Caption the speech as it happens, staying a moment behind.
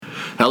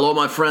Hello,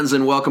 my friends,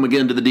 and welcome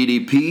again to the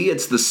DDP.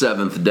 It's the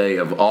 7th day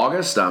of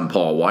August. I'm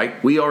Paul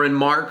White. We are in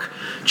Mark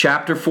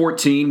chapter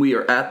 14. We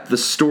are at the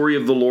story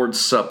of the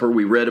Lord's Supper.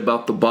 We read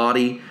about the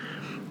body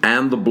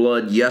and the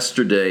blood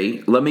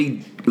yesterday. Let me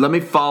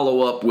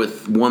follow up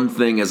with one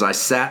thing. As I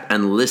sat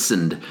and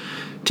listened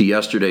to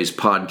yesterday's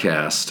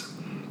podcast,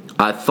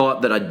 I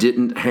thought that I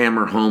didn't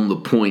hammer home the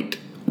point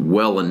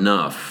well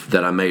enough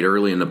that I made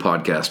early in the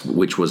podcast,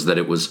 which was that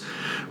it was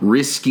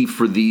risky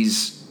for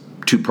these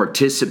to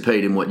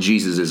participate in what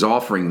Jesus is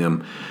offering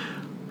them.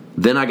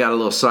 Then I got a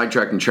little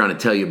sidetracked in trying to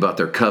tell you about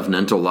their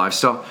covenantal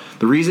lifestyle.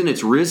 The reason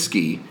it's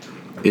risky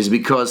is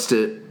because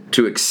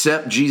to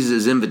accept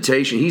Jesus'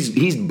 invitation,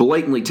 he's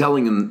blatantly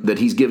telling them that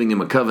he's giving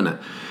them a covenant.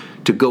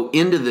 To go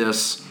into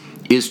this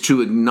is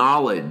to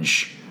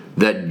acknowledge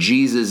that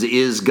Jesus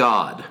is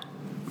God.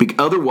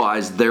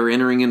 Otherwise, they're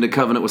entering into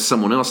covenant with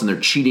someone else and they're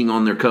cheating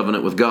on their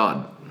covenant with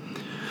God.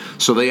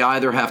 So they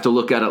either have to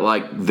look at it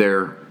like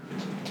they're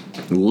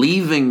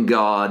leaving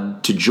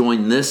God to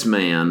join this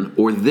man,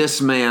 or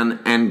this man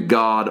and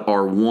God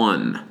are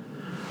one.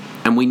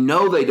 And we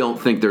know they don't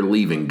think they're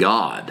leaving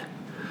God.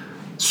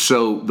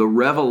 So the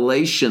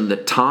revelation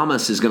that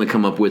Thomas is going to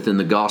come up with in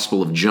the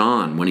Gospel of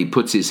John, when he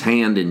puts his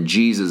hand in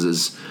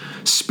Jesus'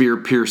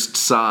 spear-pierced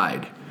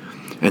side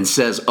and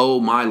says, "Oh,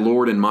 my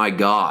Lord and my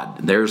God,"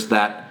 there's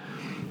that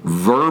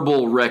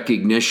verbal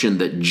recognition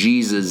that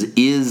Jesus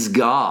is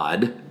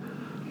God.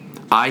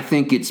 I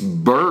think it's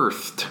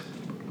birthed.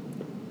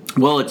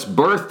 Well, it's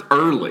birthed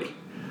early.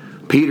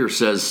 Peter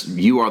says,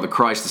 "You are the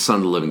Christ, the Son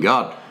of the living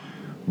God."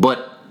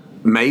 But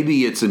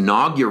maybe it's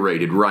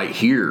inaugurated right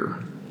here.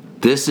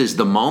 This is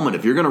the moment.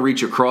 If you're going to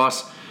reach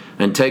across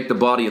and take the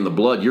body and the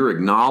blood, you're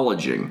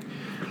acknowledging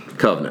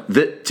covenant.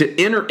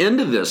 To enter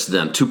into this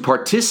then, to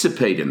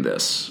participate in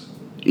this,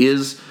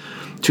 is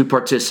to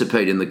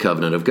participate in the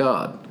covenant of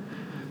God.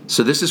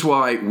 So this is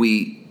why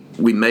we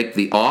make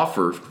the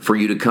offer for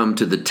you to come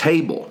to the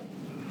table.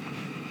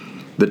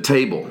 The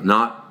table,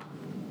 not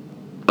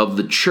of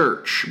the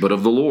church, but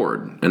of the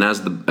Lord. And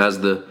as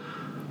the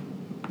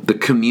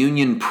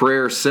communion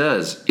prayer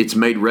says, it's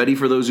made ready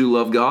for those who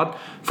love God,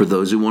 for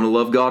those who want to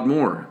love God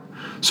more.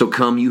 So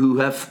come, you who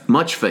have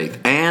much faith,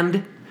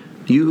 and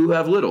you who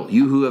have little,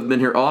 you who have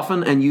been here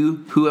often, and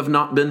you who have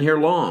not been here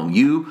long,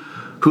 you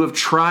who have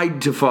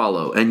tried to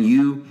follow, and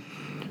you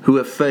who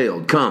have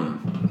failed.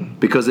 Come,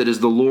 because it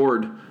is the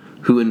Lord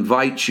who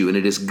invites you, and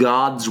it is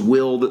God's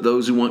will that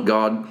those who want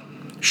God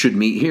should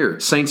meet here.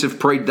 Saints have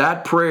prayed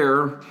that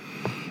prayer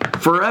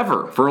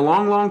forever, for a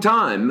long, long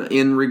time,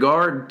 in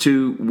regard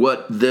to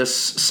what this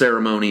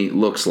ceremony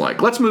looks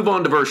like. Let's move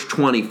on to verse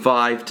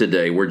 25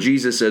 today, where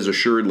Jesus says,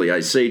 "Assuredly, I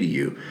say to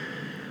you,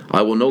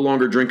 I will no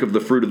longer drink of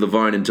the fruit of the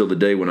vine until the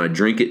day when I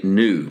drink it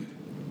new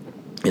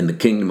in the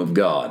kingdom of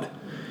God."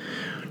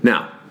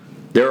 Now,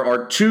 there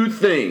are two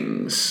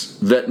things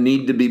that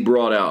need to be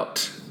brought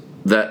out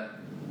that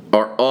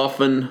are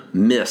often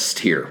missed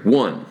here.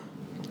 One,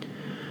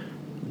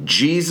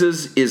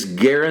 Jesus is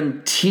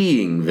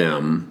guaranteeing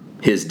them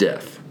his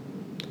death.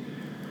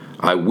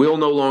 "I will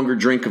no longer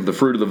drink of the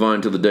fruit of the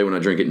vine till the day when I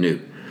drink it new."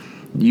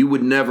 You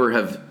would never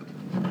have,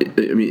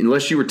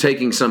 unless you were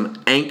taking some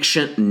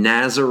ancient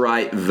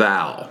Nazirite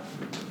vow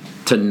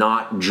to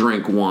not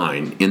drink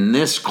wine. In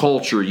this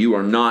culture, you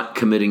are not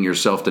committing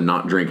yourself to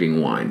not drinking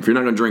wine. If you're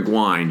not going to drink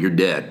wine, you're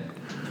dead.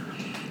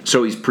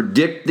 So he's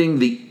predicting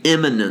the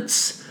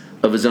imminence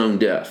of his own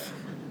death.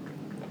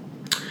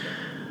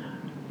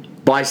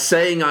 By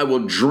saying, "I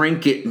will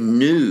drink it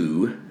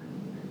new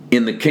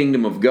in the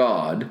kingdom of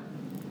God,"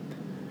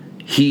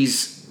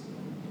 he's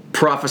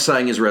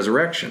prophesying his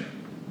resurrection.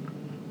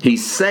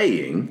 He's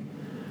saying,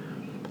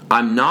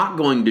 "I'm not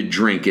going to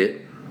drink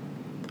it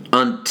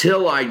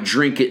until I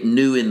drink it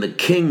new in the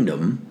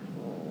kingdom."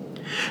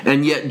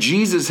 And yet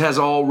Jesus has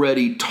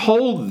already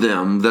told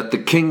them that the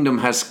kingdom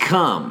has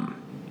come.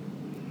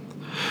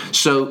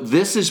 So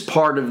this is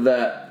part of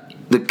that.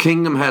 The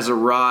kingdom has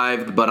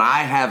arrived, but I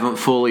haven't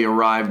fully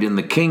arrived in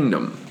the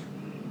kingdom.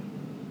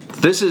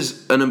 This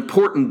is an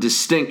important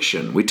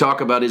distinction. We talk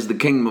about, is the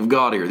kingdom of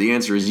God here? The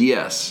answer is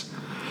yes.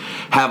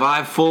 Have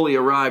I fully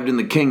arrived in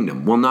the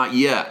kingdom? Well, not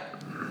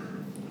yet.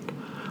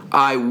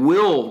 I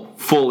will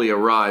fully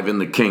arrive in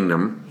the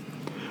kingdom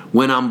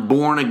when I'm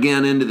born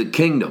again into the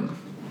kingdom.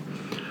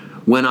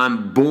 When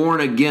I'm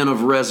born again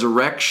of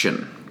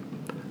resurrection.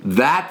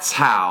 That's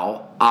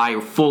how I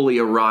fully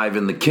arrive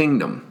in the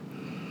kingdom.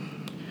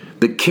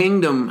 The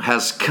kingdom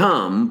has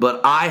come, but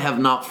I have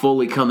not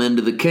fully come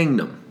into the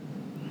kingdom.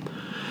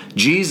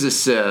 Jesus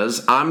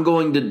says, "I'm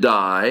going to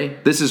die."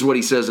 This is what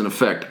he says in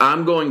effect.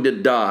 "I'm going to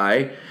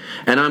die,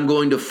 and I'm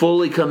going to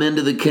fully come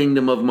into the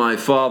kingdom of my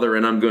Father,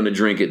 and I'm going to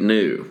drink it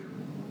new."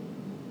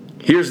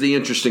 Here's the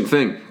interesting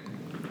thing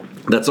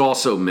that's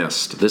also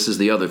missed. This is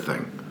the other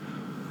thing.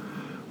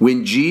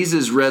 When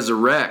Jesus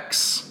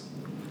resurrects,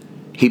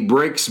 he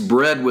breaks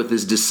bread with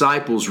his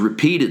disciples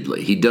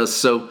repeatedly. He does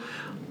so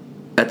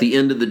at the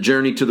end of the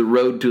journey to the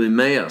road to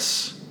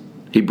Emmaus.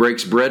 He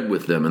breaks bread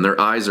with them, and their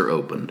eyes are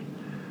opened.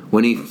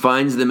 When he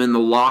finds them in the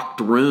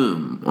locked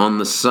room on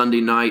the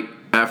Sunday night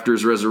after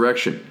his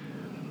resurrection,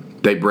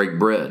 they break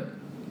bread.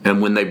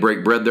 And when they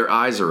break bread, their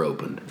eyes are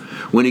opened.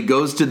 When he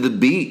goes to the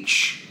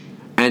beach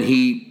and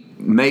he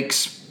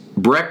makes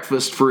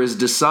breakfast for his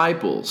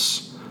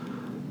disciples,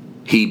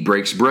 he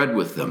breaks bread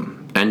with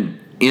them. And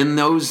in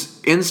those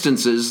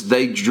instances,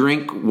 they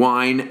drink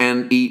wine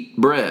and eat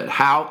bread.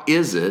 How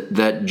is it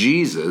that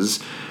Jesus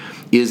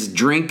is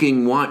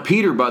drinking wine?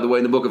 Peter, by the way,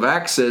 in the book of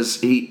Acts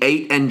says he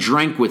ate and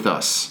drank with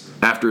us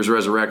after his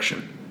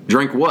resurrection.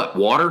 Drink what?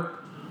 Water?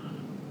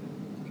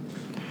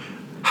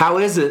 How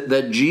is it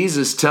that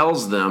Jesus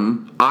tells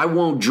them, I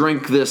won't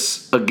drink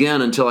this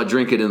again until I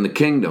drink it in the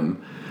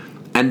kingdom,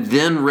 and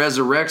then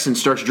resurrects and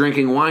starts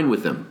drinking wine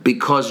with them?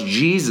 Because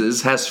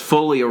Jesus has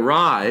fully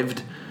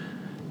arrived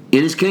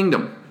in his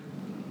kingdom.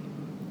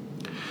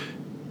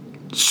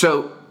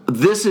 So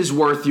this is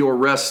worth your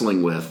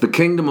wrestling with. The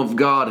kingdom of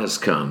God has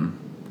come.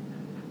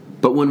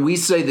 But when we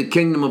say the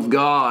kingdom of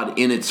God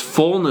in its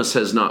fullness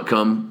has not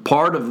come,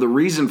 part of the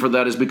reason for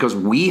that is because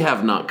we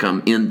have not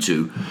come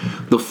into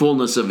the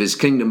fullness of his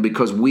kingdom,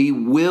 because we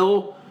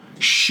will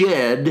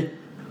shed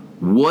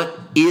what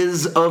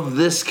is of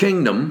this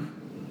kingdom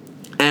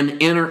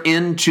and enter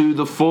into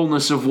the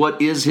fullness of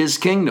what is his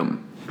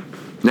kingdom.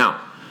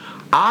 Now,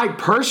 I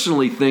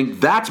personally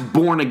think that's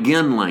born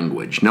again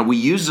language. Now, we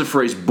use the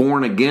phrase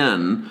born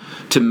again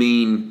to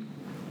mean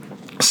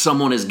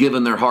someone has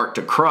given their heart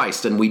to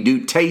Christ, and we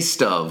do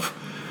taste of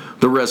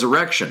the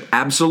resurrection.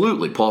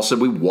 Absolutely. Paul said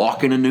we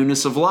walk in a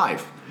newness of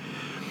life.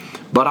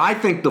 But I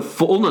think the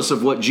fullness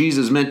of what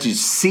Jesus meant to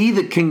see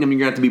the kingdom, you're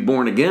going to have to be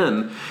born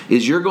again,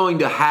 is you're going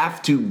to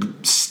have to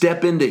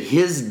step into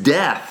his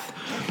death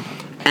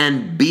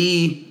and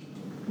be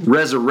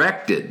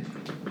resurrected.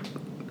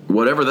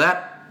 Whatever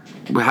that,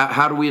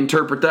 how do we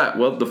interpret that?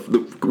 Well,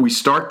 we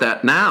start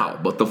that now,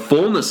 but the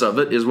fullness of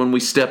it is when we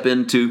step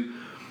into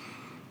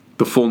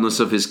the fullness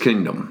of his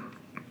kingdom.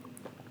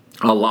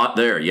 A lot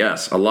there,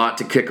 yes. A lot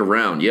to kick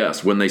around,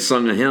 yes. When they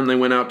sung a hymn, they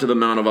went out to the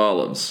Mount of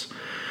Olives.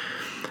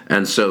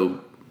 And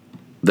so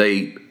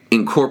they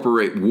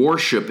incorporate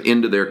worship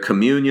into their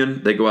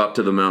communion. They go out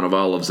to the Mount of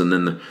Olives, and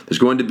then there's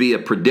going to be a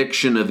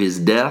prediction of his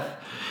death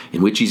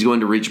in which he's going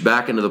to reach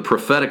back into the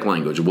prophetic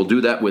language. We'll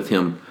do that with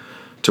him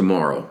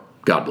tomorrow.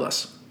 God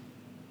bless.